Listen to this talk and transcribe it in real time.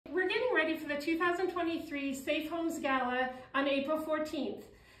ready for the 2023 Safe Homes Gala on April 14th.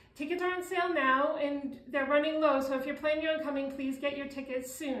 Tickets are on sale now and they're running low, so if you're planning on coming, please get your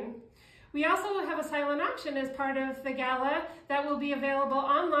tickets soon. We also have a silent auction as part of the gala that will be available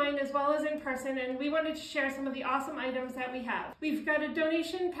online as well as in person, and we wanted to share some of the awesome items that we have. We've got a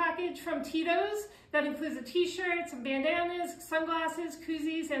donation package from Tito's that includes a t-shirt, some bandanas, sunglasses,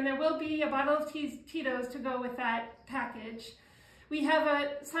 koozies, and there will be a bottle of Tito's to go with that package. We have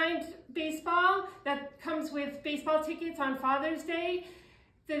a signed baseball that comes with baseball tickets on Father's Day.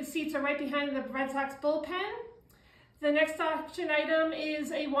 The seats are right behind the Red Sox bullpen. The next auction item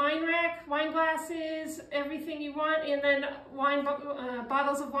is a wine rack, wine glasses, everything you want, and then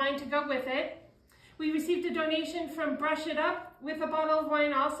bottles of wine to go with it. We received a donation from Brush It Up with a bottle of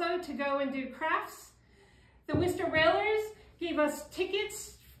wine also to go and do crafts. The Worcester Railers gave us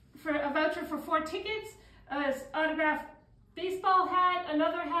tickets, for a voucher for 4 tickets, an autographed baseball hat,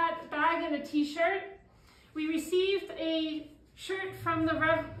 another hat, bag, and a t-shirt. We received a shirt from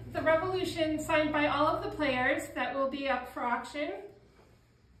the Revolution signed by all of the players that will be up for auction.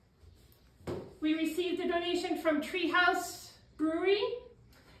 We received a donation from Treehouse Brewery,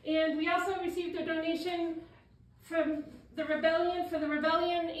 and we also received a donation from the Rebellion for the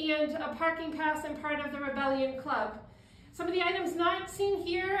Rebellion and a parking pass and part of the Rebellion Club. Some of the items not seen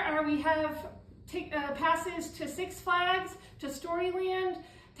here are we have passes to Six Flags, to Storyland,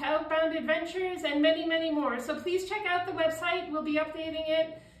 to Outbound Adventures, and many, many more. So please check out the website. We'll be updating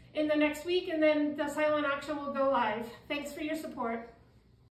it in the next week, and then the silent auction will go live. Thanks for your support.